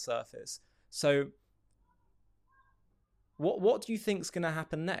under the surface. So what do you think is going to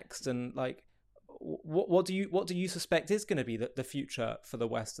happen next? And like, what do you suspect is going to be the future for the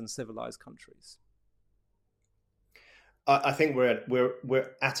Western civilized countries? I think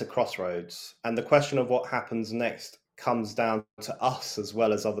we're at a crossroads, and the question of what happens next comes down to us as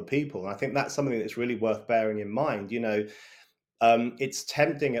well as other people. And I think that's something that's really worth bearing in mind. It's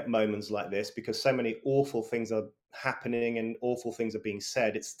tempting at moments like this because so many awful things are happening and awful things are being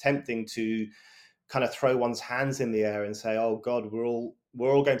said. It's tempting to kind of throw one's hands in the air and say, "Oh God, we're all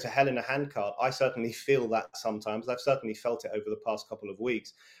going to hell in a handcart." I certainly feel that sometimes. I've certainly felt it over the past couple of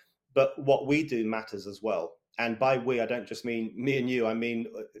weeks. But what we do matters as well. And by we, I don't just mean me and you. I mean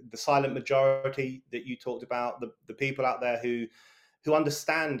the silent majority that you talked about, the people out there who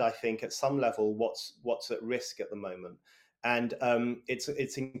understand, I think, at some level what's at risk at the moment. And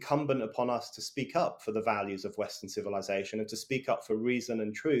it's incumbent upon us to speak up for the values of Western civilization and to speak up for reason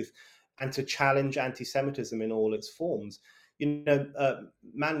and truth and to challenge anti-Semitism in all its forms.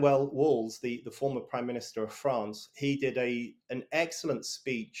 Manuel Valls, the former Prime Minister of France, he did an excellent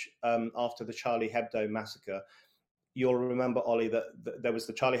speech after the Charlie Hebdo massacre. You'll remember, Ollie, that there was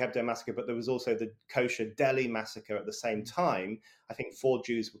the Charlie Hebdo massacre, but there was also the kosher deli massacre at the same time. I think 4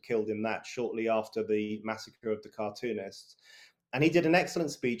 Jews were killed in that shortly after the massacre of the cartoonists. And he did an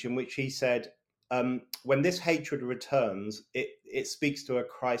excellent speech in which he said, when this hatred returns, it speaks to a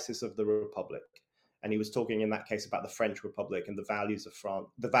crisis of the Republic. And he was talking in that case about the French Republic and the values of France,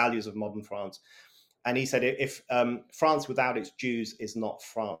 the values of modern France. And he said, if France without its Jews is not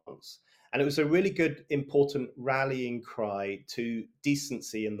France. And it was a really good, important rallying cry to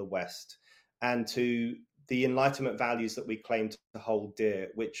decency in the West and to the Enlightenment values that we claim to hold dear,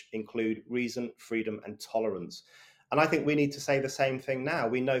 which include reason, freedom, and tolerance. And I think we need to say the same thing now.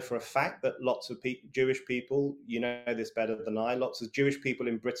 We know for a fact that lots of Jewish people, you know this better than I, lots of Jewish people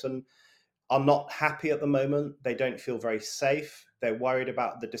in Britain are not happy at the moment. They don't feel very safe. They're worried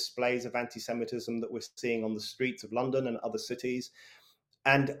about the displays of anti-Semitism that we're seeing on the streets of London and other cities.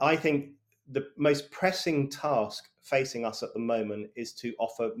 And I think the most pressing task facing us at the moment is to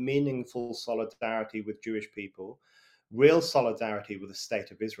offer meaningful solidarity with Jewish people, real solidarity with the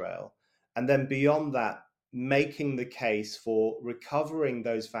state of Israel, and then beyond that, making the case for recovering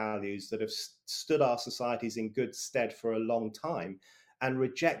those values that have stood our societies in good stead for a long time and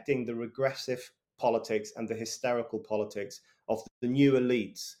rejecting the regressive politics and the hysterical politics of the new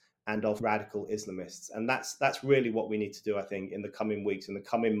elites and of radical Islamists. And that's really what we need to do, I think, in the coming weeks, in the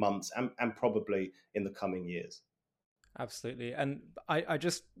coming months, and probably in the coming years. Absolutely. And I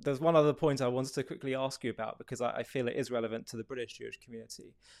just, there's one other point I wanted to quickly ask you about because I feel it is relevant to the British Jewish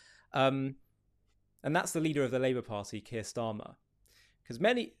community. And that's the leader of the Labour Party, Keir Starmer. Because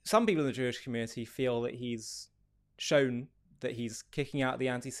some people in the Jewish community feel that he's shown that he's kicking out the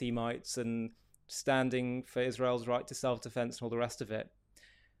anti-Semites and standing for Israel's right to self-defense and all the rest of it.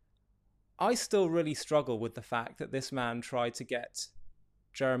 I still really struggle with the fact that this man tried to get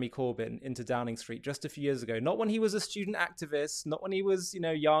Jeremy Corbyn into Downing Street just a few years ago. Not when he was a student activist, not when he was,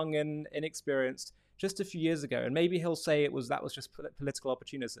 young and inexperienced, just a few years ago. And maybe he'll say that was just political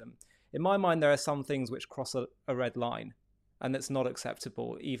opportunism. In my mind, there are some things which cross a red line, and that's not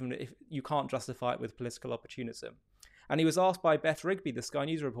acceptable, even if you can't justify it with political opportunism. And he was asked by Beth Rigby, the Sky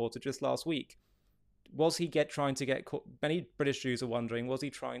News reporter, just last week, was he trying to get, many British Jews are wondering, was he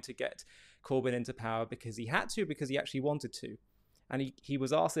trying to get Corbyn into power because he had to, because he actually wanted to? And he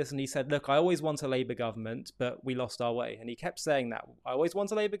was asked this and he said, look, I always want a Labour government, but we lost our way. And he kept saying that. I always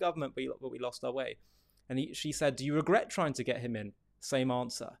want a Labour government, but we lost our way. And she said, do you regret trying to get him in? Same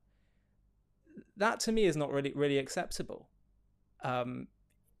answer. That to me is not really acceptable. And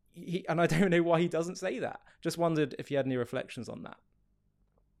I don't know why he doesn't say that. Just wondered if you had any reflections on that.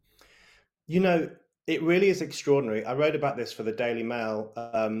 It really is extraordinary. I wrote about this for the Daily Mail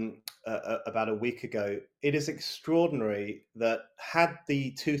about a week ago. It is extraordinary that had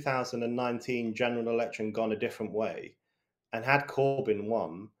the 2019 general election gone a different way and had Corbyn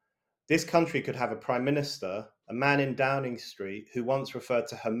won, this country could have a prime minister, a man in Downing Street, who once referred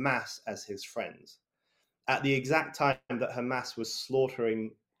to Hamas as his friends. At the exact time that Hamas was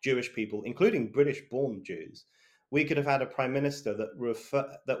slaughtering Jewish people, including British-born Jews, we could have had a prime minister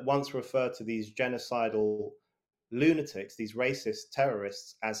that once referred to these genocidal lunatics, these racist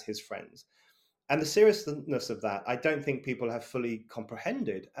terrorists, as his friends. And the seriousness of that, I don't think people have fully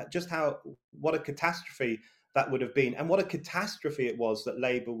comprehended just what a catastrophe that would have been, and what a catastrophe it was that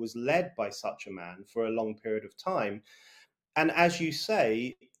Labour was led by such a man for a long period of time. And as you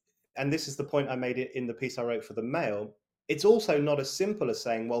say, and this is the point I made in the piece I wrote for the Mail, it's also not as simple as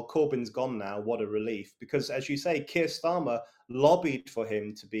saying, well, Corbyn's gone now, what a relief. Because as you say, Keir Starmer lobbied for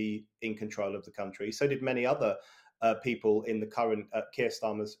him to be in control of the country. So did many other people in the current Keir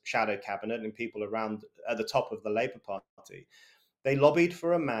Starmer's shadow cabinet and people around at the top of the Labour Party. They lobbied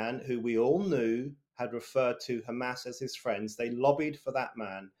for a man who we all knew had referred to Hamas as his friends. They lobbied for that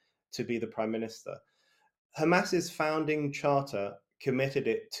man to be the prime minister. Hamas's founding charter committed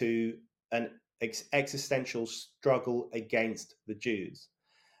it to an existential struggle against the Jews.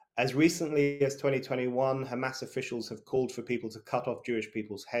 As recently as 2021, Hamas officials have called for people to cut off Jewish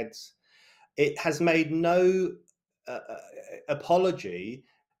people's heads. It has made no apology,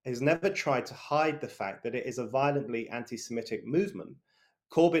 has never tried to hide the fact that it is a violently anti-Semitic movement.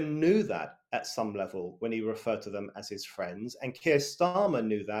 Corbyn knew that at some level when he referred to them as his friends, and Keir Starmer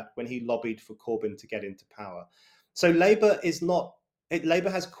knew that when he lobbied for Corbyn to get into power. So Labour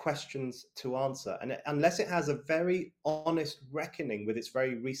has questions to answer, and unless it has a very honest reckoning with its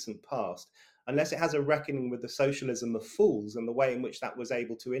very recent past, unless it has a reckoning with the socialism of fools and the way in which that was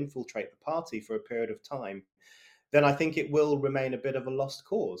able to infiltrate the party for a period of time, then I think it will remain a bit of a lost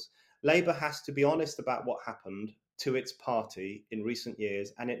cause. Labour has to be honest about what happened to its party in recent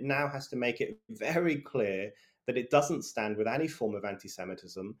years, and it now has to make it very clear that it doesn't stand with any form of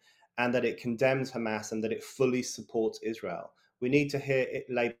anti-Semitism, and that it condemns Hamas, and that it fully supports Israel. We need to hear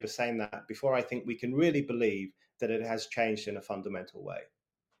Labour saying that before I think we can really believe that it has changed in a fundamental way.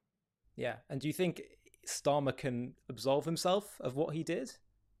 Yeah, and do you think Starmer can absolve himself of what he did?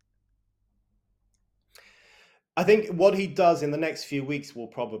 I think what he does in the next few weeks will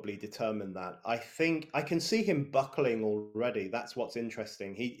probably determine that. I think I can see him buckling already. That's what's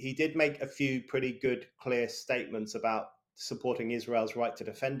interesting. He did make a few pretty good, clear statements about supporting Israel's right to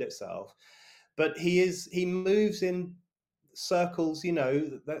defend itself, but he moves in circles,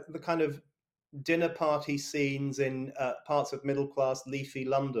 the kind of dinner party scenes in parts of middle class leafy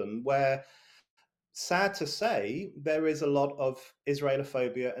London where, sad to say, there is a lot of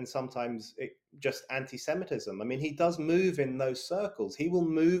Israelophobia and sometimes just anti-Semitism. I mean, he does move in those circles. He will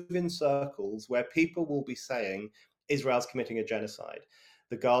move in circles where people will be saying Israel's committing a genocide.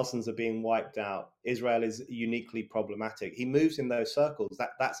 The Gazans are being wiped out. Israel is uniquely problematic. He moves in those circles.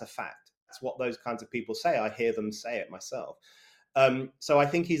 That's a fact. That's what those kinds of people say. I hear them say it myself. So I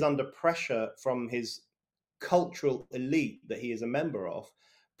think he's under pressure from his cultural elite that he is a member of,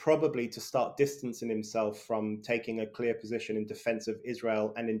 probably to start distancing himself from taking a clear position in defense of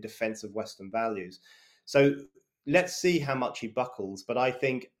Israel and in defense of Western values. So let's see how much he buckles. But I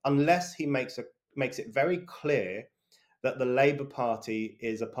think unless he makes it very clear that the Labour Party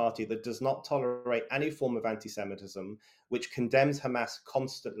is a party that does not tolerate any form of anti-Semitism, which condemns Hamas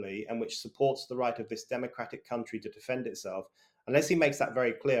constantly, and which supports the right of this democratic country to defend itself, unless he makes that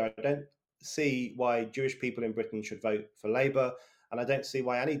very clear, I don't see why Jewish people in Britain should vote for Labour, and I don't see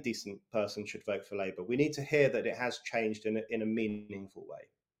why any decent person should vote for Labour. We need to hear that it has changed in a meaningful way.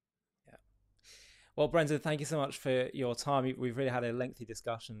 Yeah. Well, Brendan, thank you so much for your time. We've really had a lengthy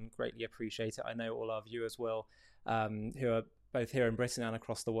discussion. Greatly appreciate it. I know all our viewers will, who are both here in Britain and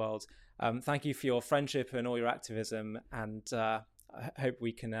across the world. Thank you for your friendship and all your activism, and I hope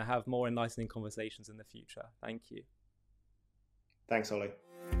we can have more enlightening conversations in the future. Thank you. Thanks, Ollie.